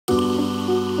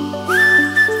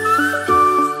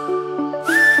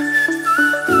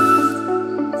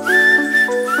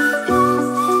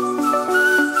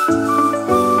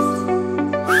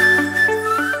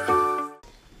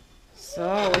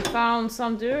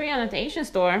some durian at the Asian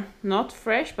store. Not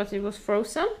fresh, but it was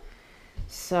frozen.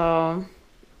 So,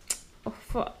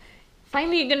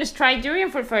 finally you're gonna try durian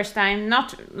for the first time.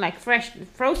 Not like fresh,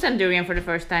 frozen durian for the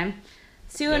first time.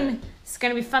 Soon it's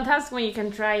gonna be fantastic when you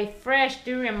can try fresh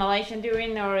durian, Malaysian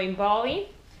durian or in Bali.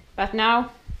 But now,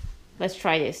 let's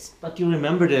try this. But you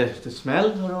remember the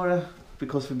smell, Aurora?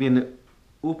 Because we've been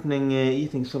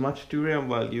eating so much durian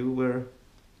while you were...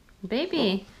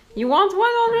 Baby, you want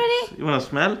one already? You want to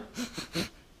smell?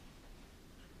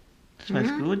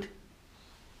 Smells good.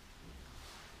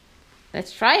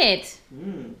 Let's try it.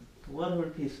 Vad har du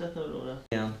pissat, Aurora?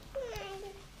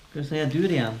 Ska du säga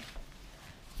durian?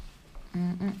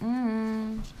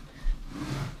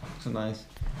 So nice.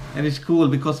 And it's cool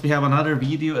because we have another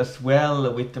video as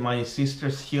well with my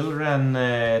sister's children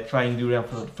trying durian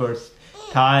for the first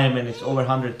time, and it's over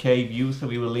 100k views, so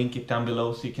we will link it down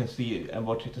below so you can see and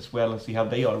watch it as well and see how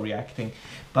they are reacting.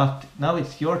 But now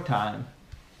it's your time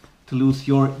to lose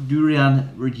your durian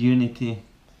virginity.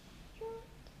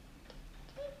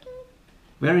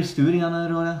 Where is durian,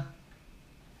 Aurora?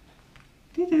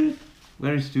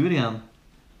 Where is durian?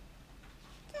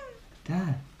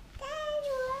 There.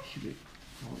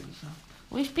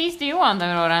 Which piece do you want,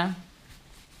 Aurora?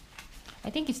 I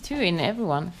think it's 2 in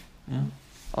everyone. Yeah.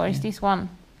 Or is this one?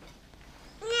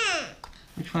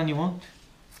 Which one you want?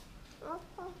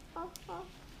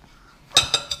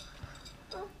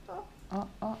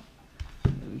 Oh.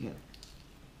 There we go.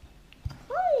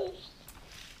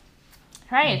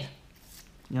 Try it.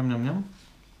 Yum yum yum.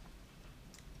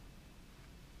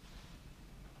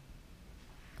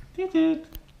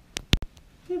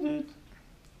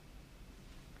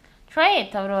 Try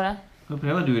it, Aurora. Ska jag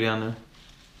pröva durian nu?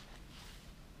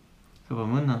 Ska på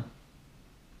munnen?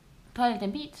 Ta en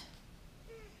liten bit.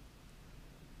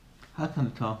 Här kan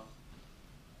du ta.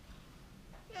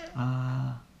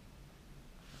 Ah.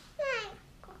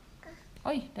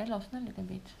 Oj, där lossnade en liten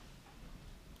bit.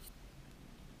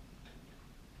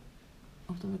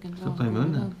 Stoppa i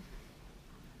munnen.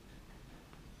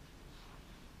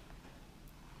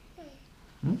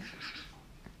 Vill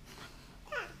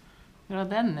du ha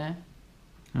den nu?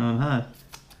 Ja, den här.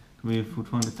 De är ju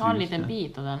fortfarande ta en liten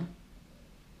bit av den.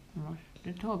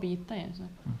 Du tar bitar ju. Så.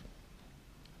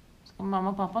 Ska mamma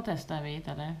och pappa testa en bit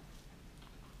eller?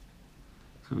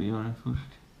 Ska vi göra den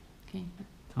först? Okej.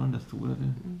 Ta den där stora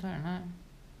du. Ta den här.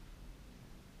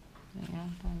 Ja,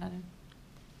 ta den där du.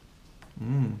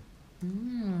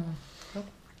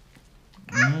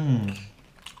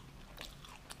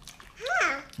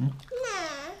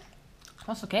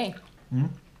 That's okay.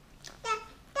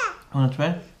 Wanna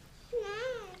try?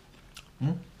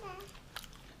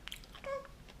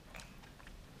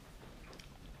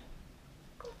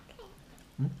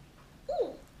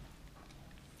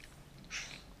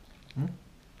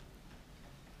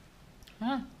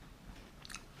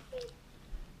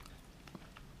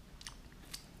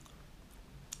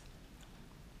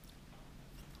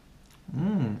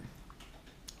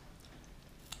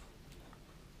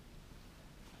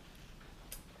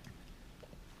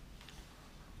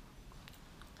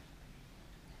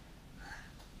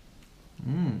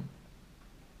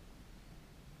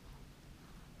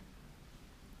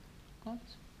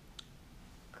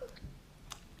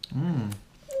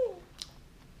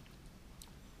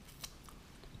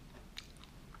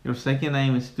 Your second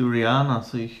name is Duriana,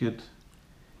 so you should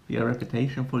be a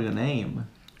reputation for your name.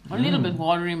 A little bit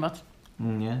watery, but...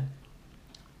 Yeah.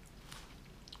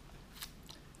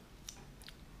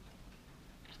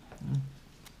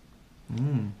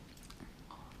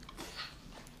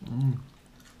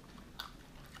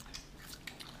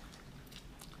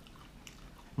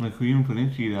 Har du cream på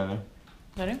din sida eller?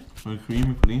 Vad är det? Har du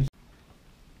cream på din